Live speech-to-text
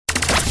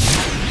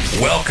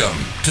Welcome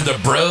to the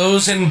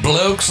Bros and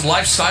Blokes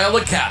Lifestyle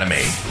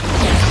Academy.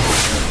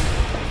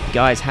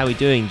 Guys, how are we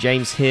doing?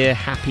 James here.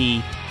 Happy,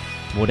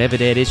 whatever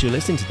day it is you're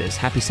listening to this.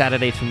 Happy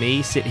Saturday for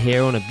me. Sit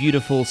here on a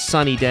beautiful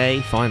sunny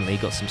day. Finally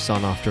got some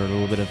sun after a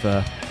little bit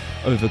of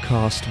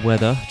overcast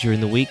weather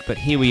during the week, but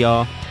here we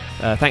are.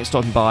 Thanks for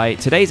stopping by.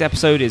 Today's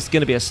episode is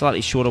going to be a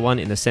slightly shorter one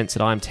in the sense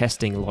that I'm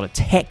testing a lot of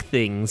tech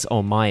things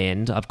on my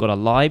end. I've got a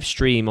live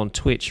stream on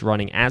Twitch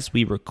running as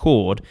we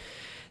record.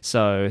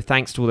 So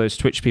thanks to all those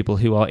Twitch people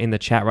who are in the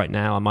chat right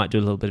now. I might do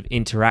a little bit of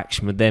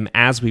interaction with them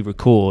as we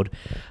record.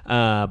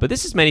 But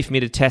this is mainly for me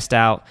to test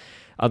out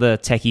other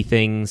techie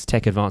things.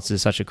 Tech advances at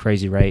such a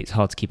crazy rate. It's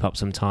hard to keep up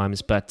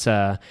sometimes. But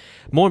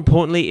more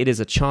importantly, it is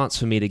a chance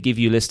for me to give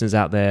you listeners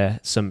out there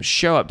some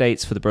show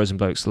updates for the Bros and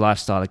Blokes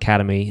Lifestyle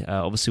Academy.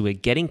 Obviously, we're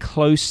getting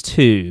close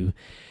to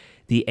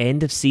the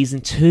end of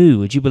Season 2.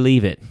 Would you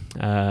believe it?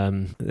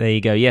 There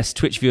you go. Yes,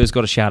 Twitch viewers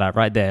got a shout out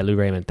right there. Lou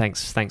Raymond,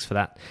 thanks for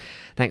that.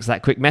 Thanks for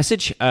that quick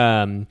message.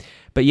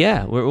 But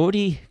yeah, we're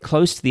already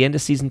close to the end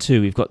of Season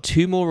 2. We've got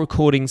 2 more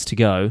recordings to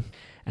go,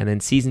 and then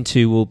Season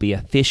 2 will be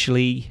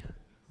officially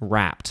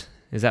wrapped.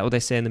 Is that what they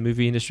say in the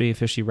movie industry?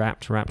 Officially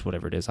wrapped,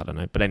 whatever it is, I don't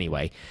know. But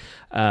anyway,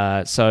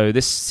 so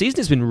this season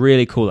has been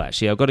really cool,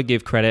 actually. I've got to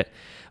give credit,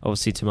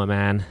 obviously, to my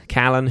man,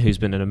 Callan, who's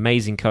been an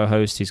amazing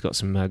co-host. He's got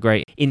some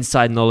great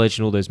inside knowledge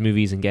in all those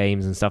movies and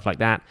games and stuff like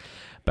that.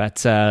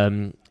 But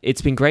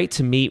it's been great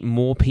to meet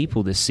more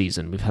people this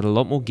season. We've had a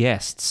lot more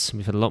guests.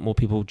 We've had a lot more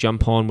people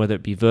jump on, whether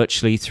it be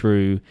virtually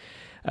through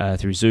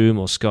Zoom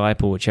or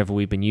Skype or whichever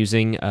we've been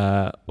using.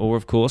 Or,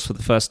 of course, for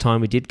the first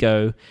time, we did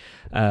go,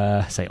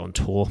 say on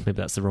tour, maybe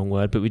that's the wrong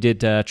word, but we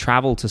did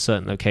travel to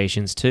certain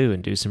locations too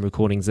and do some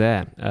recordings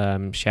there.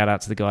 Shout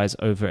out to the guys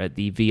over at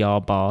the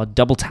VR bar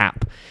Double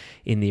Tap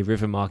in the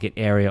River Market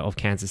area of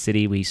Kansas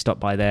City. We stopped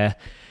by there,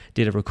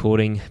 did a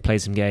recording,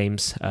 played some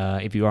games.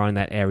 If you are in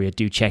that area,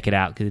 do check it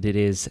out because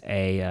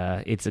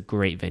it's a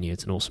great venue.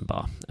 It's an awesome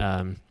bar.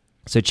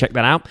 So check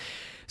that out.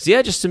 So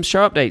yeah, just some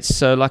show updates.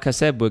 So like I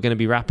said, we're going to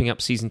be wrapping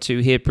up Season 2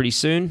 here pretty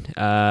soon.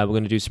 We're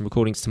going to do some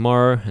recordings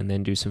tomorrow and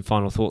then do some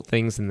final thought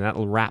things, and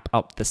that'll wrap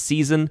up the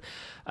season.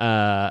 We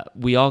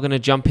are going to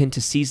jump into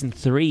Season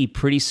 3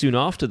 pretty soon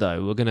after,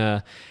 though. We're going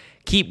to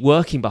keep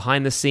working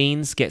behind the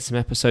scenes, get some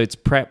episodes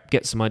prepped,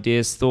 get some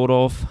ideas thought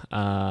of.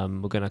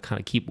 We're going to kind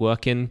of keep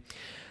working,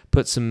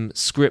 put some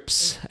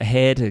scripts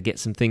ahead to get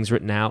some things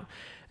written out.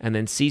 And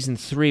then Season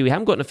 3, we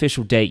haven't got an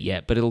official date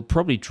yet, but it'll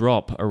probably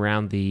drop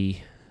around the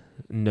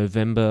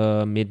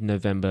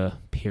mid-November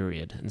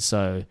period. And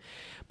so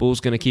ball's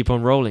going to keep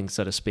on rolling,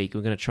 so to speak.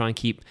 We're going to try and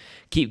keep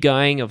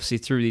going, obviously,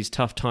 through these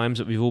tough times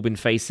that we've all been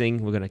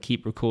facing. We're going to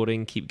keep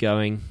recording, keep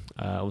going,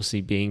 obviously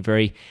being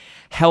very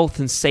health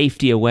and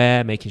safety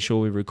aware, making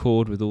sure we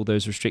record with all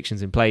those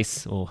restrictions in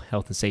place, or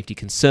health and safety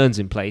concerns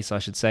in place, I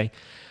should say.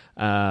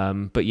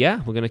 But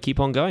yeah, we're going to keep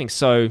on going.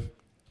 So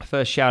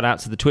first shout out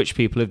to the Twitch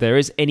people. If there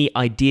is any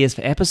ideas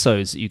for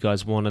episodes that you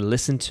guys want to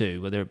listen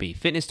to, whether it be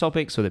fitness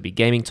topics, whether it be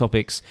gaming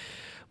topics,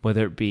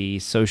 whether it be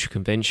social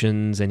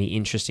conventions, any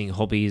interesting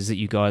hobbies that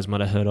you guys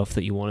might have heard of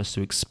that you want us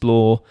to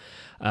explore,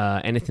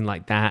 anything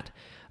like that.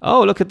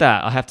 Oh, look at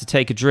that. I have to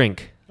take a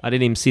drink. I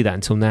didn't even see that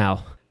until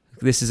now.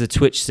 This is a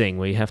Twitch thing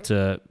where you have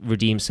to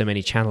redeem so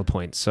many channel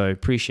points, so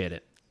appreciate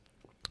it.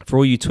 For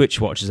all you Twitch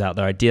watchers out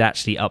there, I did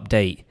actually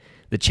update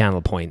the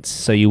channel points.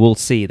 So you will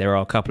see there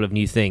are a couple of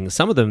new things.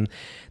 Some of them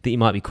that you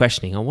might be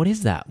questioning, what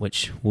is that?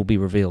 Which will be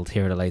revealed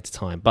here at a later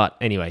time. But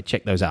anyway,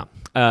 check those out.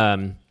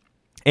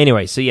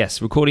 Anyway, so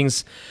yes,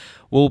 recordings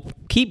will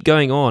keep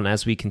going on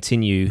as we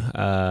continue,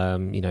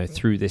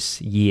 through this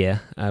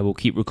year. We'll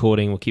keep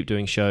recording, we'll keep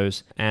doing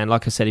shows. And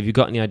like I said, if you've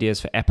got any ideas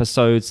for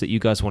episodes that you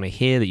guys want to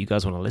hear, that you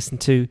guys want to listen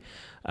to,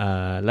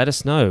 let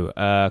us know.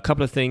 A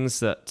couple of things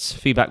that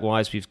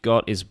feedback-wise we've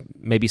got is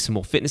maybe some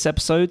more fitness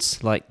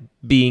episodes, like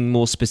being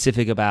more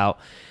specific about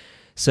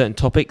certain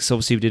topics.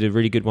 Obviously, we did a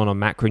really good one on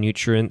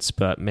macronutrients,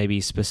 but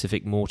maybe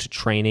specific more to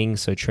training,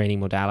 so training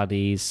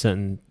modalities,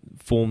 certain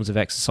forms of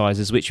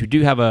exercises, which we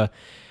do have a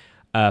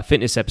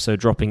fitness episode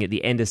dropping at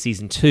the end of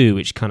Season 2,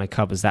 which kind of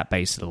covers that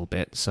base a little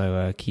bit.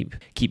 So keep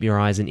your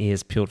eyes and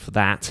ears peeled for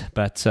that.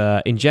 But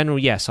in general,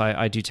 yes,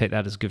 I do take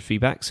that as good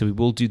feedback. So we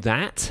will do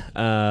that.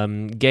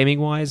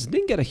 Gaming-wise,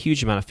 didn't get a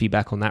huge amount of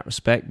feedback on that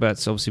respect, but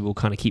obviously we'll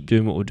kind of keep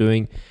doing what we're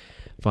doing,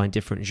 find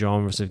different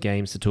genres of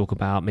games to talk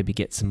about, maybe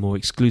get some more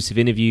exclusive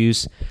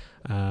interviews.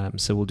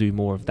 So we'll do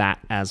more of that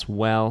as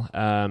well.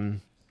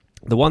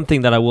 The one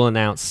thing that I will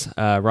announce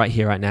right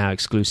here, right now,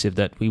 exclusive,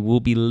 that we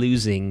will be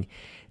losing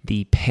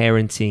the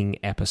parenting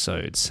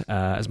episodes.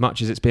 As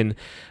much as it's been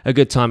a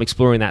good time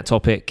exploring that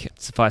topic,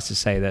 suffice to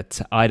say that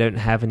I don't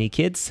have any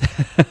kids.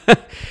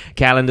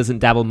 Callan doesn't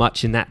dabble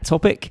much in that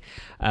topic,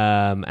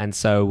 and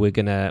so we're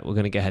gonna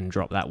go ahead and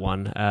drop that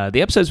one.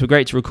 The episodes were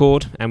great to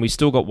record, and we've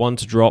still got one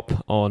to drop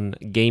on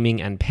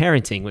gaming and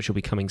parenting, which will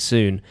be coming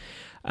soon.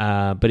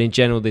 But in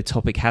general, the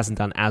topic hasn't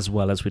done as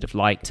well as we'd have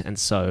liked, and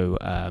so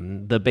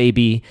the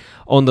baby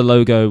on the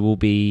logo will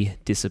be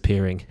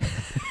disappearing.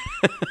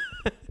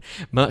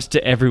 much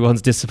to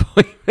everyone's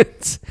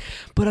disappointment.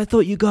 But I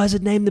thought you guys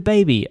had named the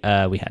baby.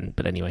 We hadn't,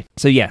 but anyway.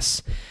 So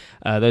yes,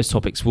 those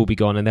topics will be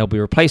gone and they'll be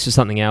replaced with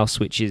something else,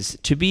 which is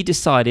to be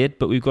decided,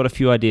 but we've got a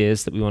few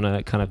ideas that we want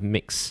to kind of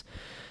mix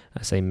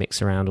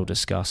around or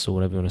discuss or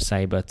whatever you want to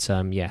say. But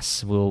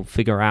yes, we'll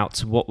figure out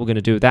what we're going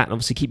to do with that and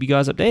obviously keep you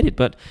guys updated.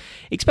 But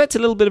expect a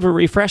little bit of a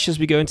refresh as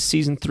we go into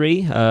season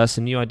 3.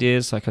 Some new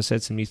ideas, like I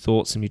said, some new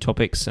thoughts, some new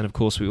topics. And of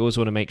course, we always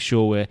want to make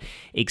sure we're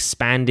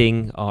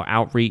expanding our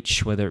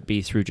outreach, whether it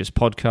be through just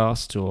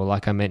podcast or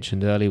like I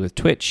mentioned earlier with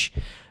Twitch,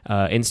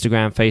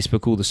 Instagram,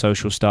 Facebook, all the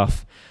social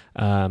stuff.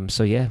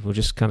 So yeah, we'll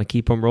just kind of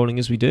keep on rolling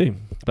as we do.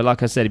 But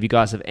like I said, if you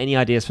guys have any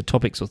ideas for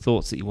topics or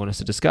thoughts that you want us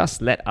to discuss,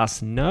 let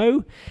us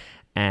know.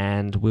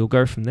 And we'll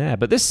go from there.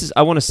 But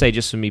I want to say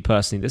just for me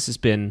personally, this has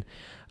been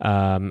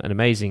an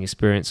amazing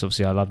experience.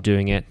 Obviously, I love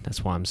doing it.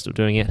 That's why I'm still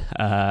doing it.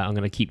 I'm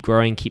going to keep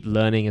growing, keep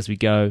learning as we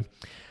go.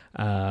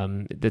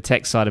 The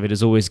tech side of it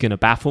is always going to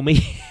baffle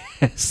me,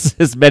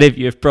 as many of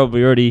you have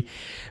probably already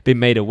been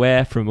made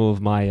aware from all of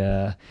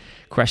my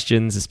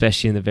questions,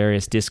 especially in the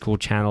various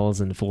Discord channels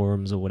and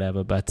forums or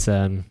whatever. But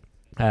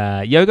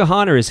Yoga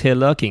Hana is here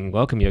lurking.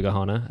 Welcome, Yoga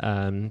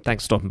Hana.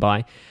 Thanks for stopping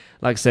by.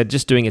 Like I said,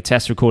 just doing a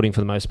test recording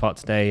for the most part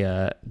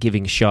today,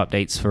 giving show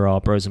updates for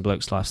our Bros and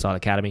Blokes Lifestyle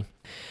Academy.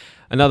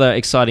 Another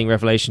exciting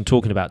revelation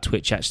talking about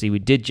Twitch, actually, we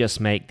did just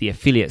make the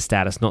affiliate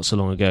status not so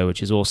long ago,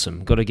 which is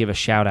awesome. Got to give a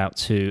shout out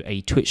to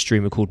a Twitch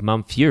streamer called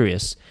Mum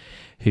Furious,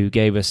 who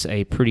gave us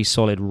a pretty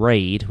solid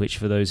raid, which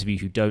for those of you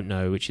who don't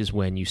know, which is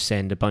when you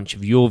send a bunch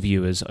of your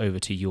viewers over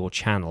to your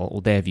channel,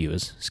 or their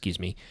viewers,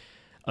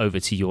 over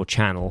to your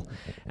channel,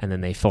 and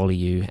then they follow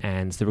you.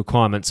 And the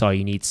requirements are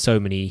you need so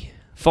many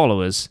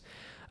followers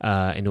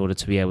in order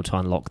to be able to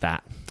unlock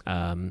that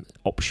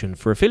option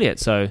for affiliate.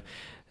 So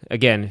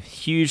again,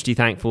 hugely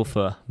thankful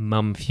for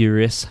Mum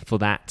Furious for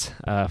that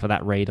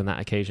raid on that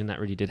occasion. That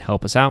really did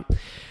help us out.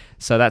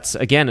 So that's,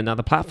 again,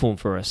 another platform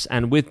for us.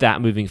 And with that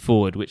moving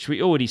forward, which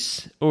we already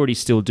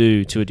still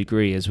do to a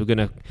degree, is we're going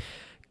to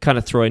kind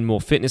of throw in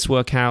more fitness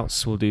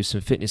workouts. We'll do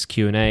some fitness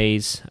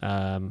Q&As.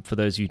 For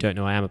those of you who don't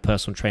know, I am a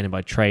personal trainer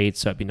by trade,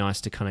 so it'd be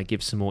nice to kind of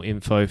give some more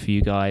info for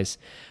you guys,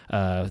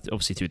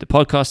 obviously through the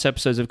podcast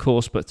episodes, of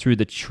course, but through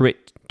the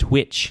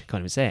Twitch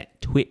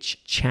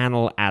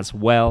channel as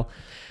well.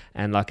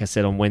 And like I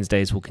said, on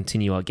Wednesdays, we'll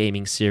continue our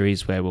gaming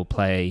series where we'll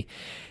play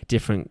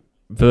different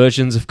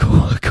versions of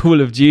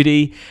Call of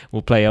Duty.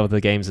 We'll play other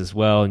games as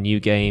well,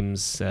 new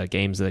games,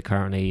 games that are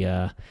currently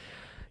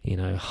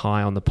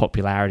high on the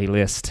popularity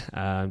list,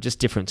 just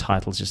different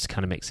titles just to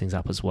kind of mix things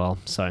up as well.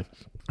 So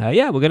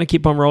we're going to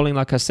keep on rolling,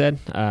 like I said,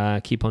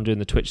 keep on doing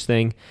the Twitch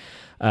thing.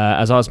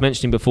 As I was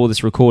mentioning before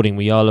this recording,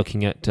 we are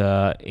looking at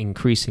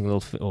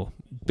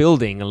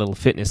building a little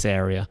fitness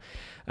area,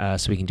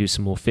 so we can do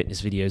some more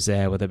fitness videos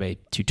there, whether it be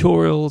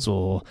tutorials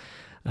or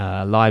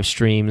live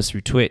streams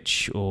through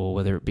Twitch, or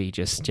whether it be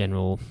just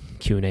general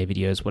Q&A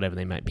videos, whatever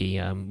they might be.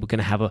 We're going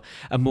to have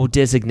a more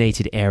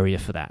designated area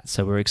for that,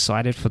 so we're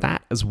excited for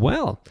that as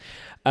well.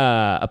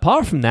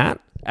 Apart from that,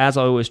 as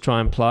I always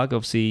try and plug,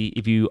 obviously,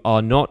 if you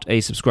are not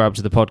a subscriber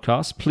to the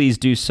podcast, please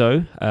do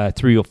so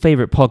through your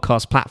favorite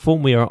podcast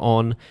platform. We are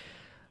on,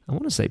 I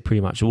want to say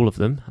pretty much all of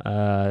them,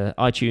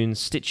 iTunes,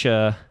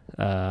 Stitcher,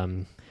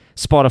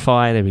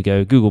 Spotify, there we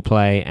go, Google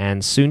Play,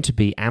 and soon to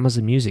be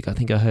Amazon Music. I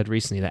think I heard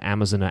recently that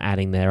Amazon are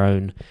adding their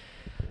own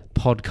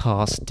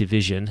podcast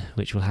division,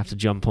 which we'll have to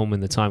jump on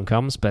when the time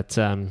comes. But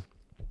like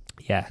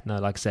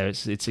I said,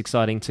 it's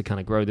exciting to kind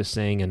of grow this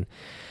thing and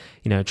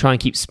try and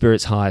keep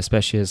spirits high,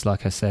 especially as,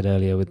 like I said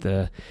earlier, with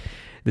the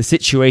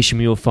situation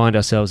we all find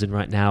ourselves in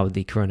right now with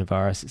the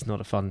coronavirus. It's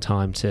not a fun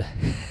time to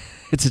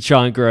to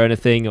try and grow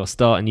anything or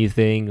start a new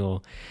thing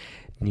or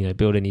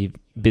build any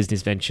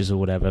business ventures or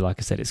whatever. Like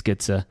I said, it's good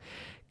to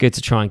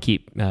try and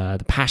keep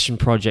the passion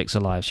projects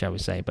alive, shall we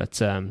say.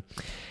 But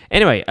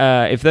anyway,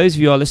 if those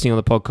of you are listening on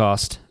the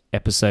podcast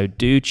episode,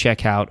 do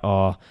check out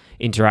our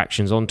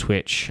interactions on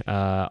Twitch.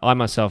 I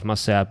myself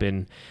must say I've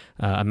been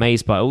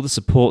amazed by all the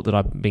support that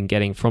I've been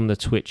getting from the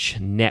Twitch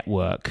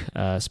network,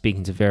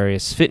 speaking to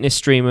various fitness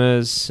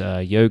streamers,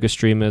 yoga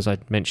streamers. I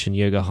mentioned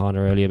Yoga Hana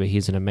earlier, but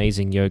he's an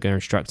amazing yoga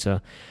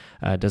instructor.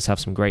 Does have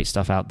some great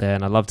stuff out there,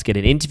 and I'd love to get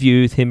an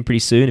interview with him pretty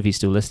soon if he's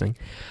still listening.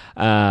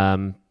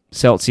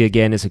 Celtsy,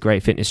 again, is a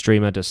great fitness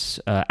streamer, does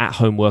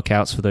at-home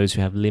workouts for those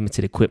who have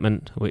limited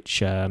equipment,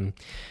 which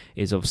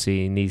is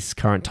obviously in these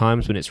current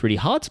times when it's really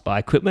hard to buy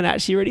equipment,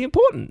 actually really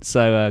important.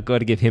 So got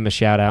to give him a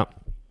shout-out.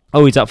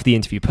 Oh, he's up for the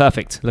interview.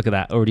 Perfect. Look at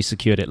that. Already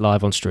secured it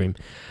live on stream.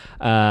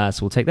 So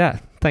we'll take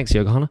that. Thanks,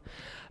 Yoga Hana.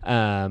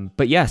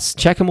 But yes,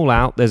 check them all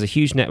out. There's a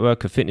huge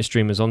network of fitness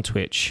streamers on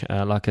Twitch.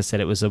 Like I said,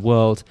 it was a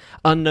world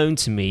unknown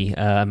to me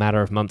a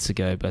matter of months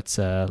ago. But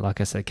like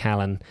I said,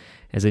 Callan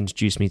has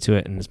introduced me to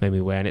it and has made me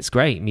aware. And it's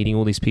great meeting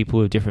all these people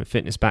with different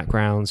fitness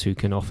backgrounds who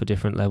can offer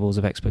different levels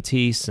of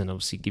expertise and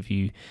obviously give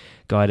you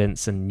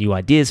guidance and new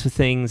ideas for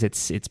things.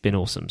 It's been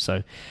awesome.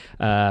 So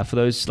for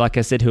those, like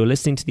I said, who are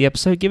listening to the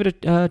episode, give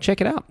it a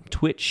check it out.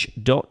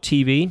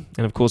 Twitch.tv.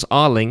 And of course,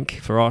 our link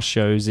for our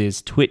shows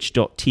is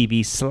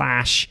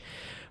twitch.tv/Bros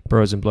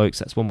Bros and Blokes.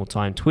 That's one more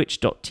time,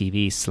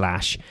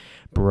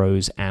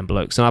 twitch.tv/Bros and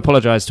Blokes. And I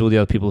apologize to all the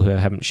other people who I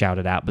haven't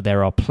shouted out, but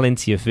there are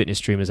plenty of fitness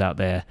streamers out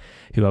there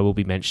who I will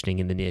be mentioning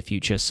in the near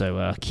future,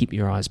 so keep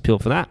your eyes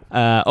peeled for that.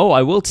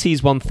 I will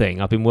tease one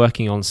thing I've been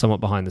working on somewhat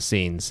behind the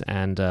scenes,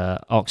 and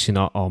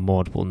Oxynaut, our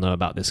mod, will know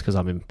about this because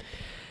I've been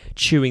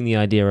chewing the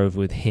idea over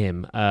with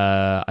him.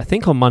 I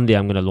think on Monday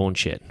I'm going to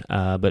launch it,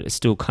 but it's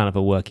still kind of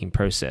a working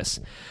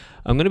process.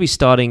 I'm going to be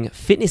starting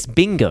Fitness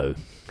Bingo.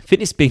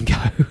 Fitness Bingo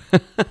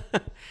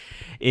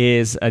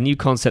is a new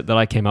concept that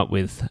I came up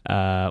with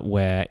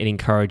where it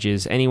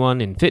encourages anyone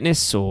in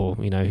fitness or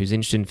who's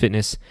interested in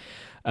fitness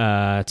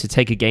to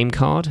take a game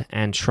card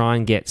and try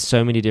and get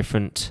so many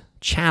different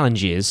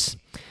challenges,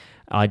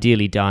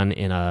 ideally done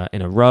in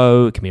a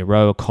row. It can be a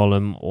row, a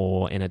column,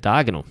 or in a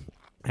diagonal.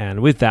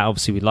 And with that,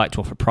 obviously, we'd like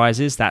to offer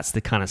prizes. That's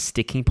the kind of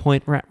sticking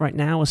point we're at right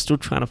now. We're still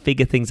trying to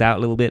figure things out a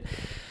little bit.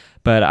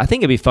 But I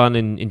think it'd be fun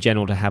in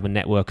general to have a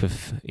network of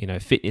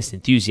fitness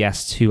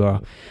enthusiasts who are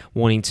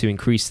wanting to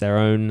increase their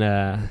own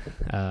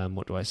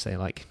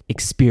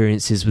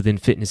experiences within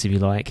fitness, if you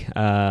like.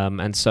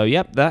 And so,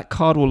 that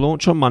card will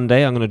launch on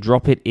Monday. I'm going to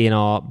drop it in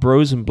our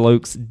Bros and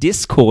Blokes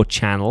Discord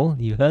channel.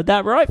 You heard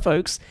that right,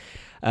 folks.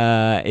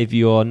 If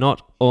you're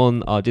not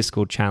on our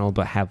Discord channel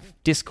but have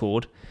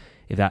Discord,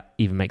 if that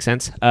even makes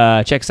sense,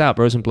 check us out,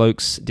 Bros and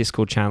Blokes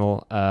Discord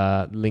channel.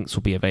 Links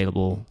will be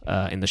available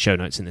in the show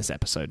notes in this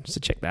episode, so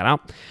check that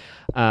out.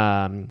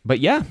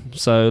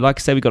 So like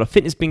I said, we've got a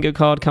fitness bingo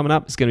card coming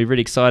up. It's going to be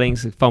really exciting.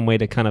 It's a fun way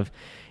to kind of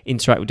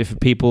interact with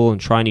different people and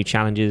try new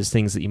challenges,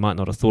 things that you might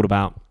not have thought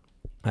about.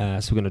 So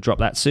we're going to drop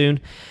that soon.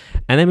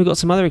 And then we've got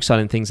some other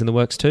exciting things in the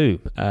works too,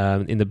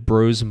 in the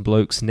Bros and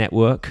Blokes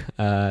network,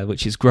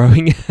 which is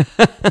growing.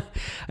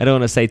 I don't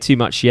want to say too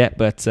much yet,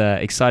 but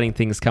exciting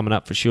things coming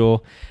up for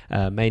sure.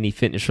 Mainly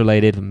fitness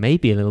related,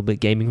 maybe a little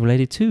bit gaming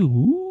related too.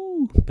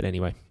 Ooh. But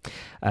anyway,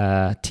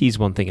 tease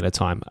one thing at a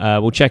time.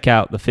 We'll check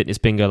out the fitness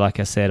bingo,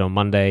 like I said, on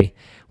Monday.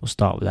 We'll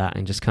start with that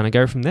and just kind of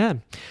go from there.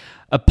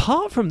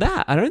 Apart from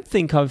that, I don't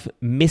think I've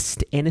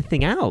missed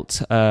anything out.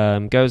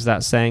 Goes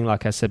without saying,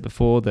 like I said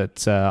before,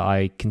 that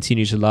I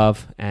continue to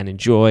love and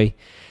enjoy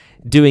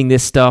doing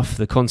this stuff,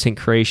 the content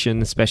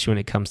creation, especially when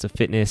it comes to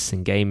fitness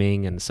and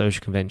gaming and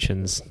social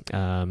conventions.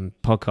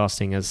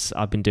 Podcasting, as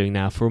I've been doing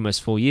now for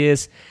almost 4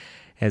 years,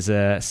 is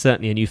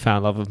certainly a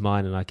newfound love of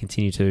mine, and I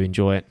continue to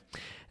enjoy it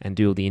and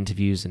do all the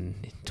interviews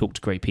and talk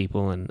to great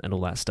people and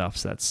all that stuff.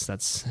 So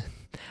that's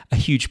a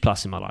huge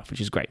plus in my life, which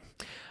is great.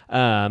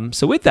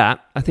 So with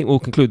that, I think we'll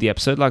conclude the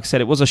episode. Like I said,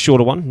 it was a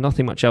shorter one,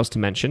 nothing much else to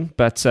mention,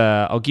 but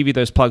I'll give you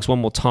those plugs one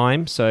more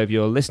time. So if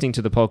you're listening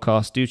to the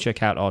podcast, do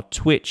check out our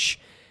Twitch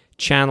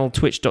channel,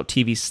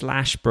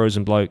 twitch.tv/Bros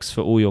and Blokes,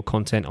 for all your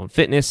content on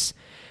fitness,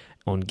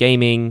 on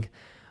gaming,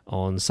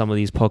 on some of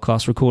these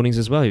podcast recordings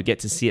as well. You get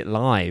to see it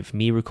live,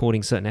 me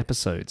recording certain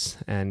episodes,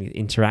 and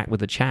interact with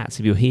the chats.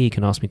 If you're here, you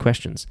can ask me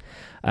questions.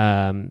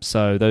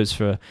 So those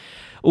for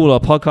all our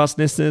podcast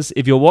listeners.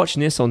 If you're watching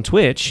this on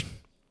Twitch,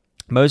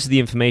 most of the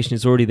information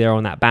is already there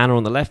on that banner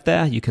on the left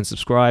there. You can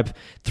subscribe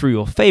through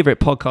your favorite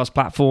podcast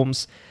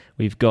platforms.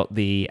 We've got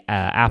the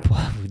Apple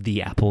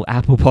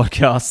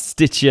Podcasts,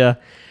 Stitcher,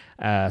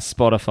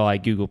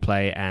 Spotify, Google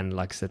Play, and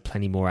like I said,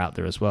 plenty more out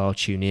there as well.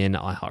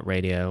 TuneIn,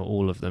 iHeartRadio,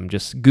 all of them.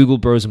 Just Google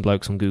Bros and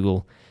Blokes on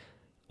Google,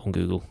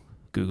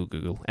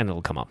 and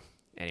it'll come up.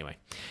 Anyway,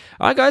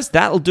 all right, guys,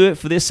 that'll do it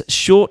for this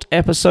short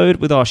episode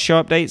with our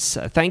show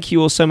updates. Thank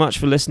you all so much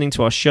for listening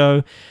to our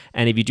show.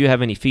 And if you do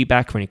have any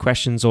feedback or any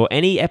questions or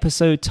any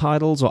episode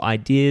titles or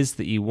ideas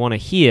that you want to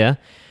hear,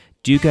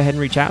 do go ahead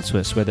and reach out to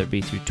us, whether it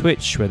be through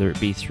Twitch, whether it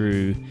be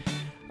through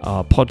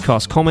our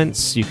podcast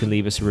comments. You can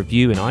leave us a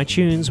review in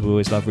iTunes. We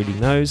always love reading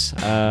those.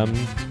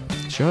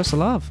 Show us a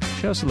love.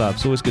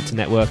 It's always good to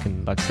network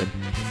and, like I said,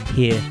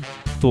 hear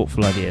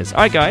thoughtful ideas. All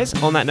right, guys,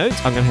 on that note,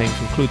 I'm going to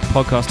conclude the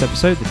podcast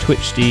episode. The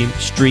Twitch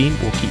stream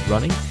will keep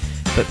running.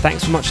 But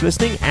thanks so much for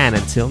listening, and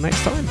until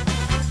next time.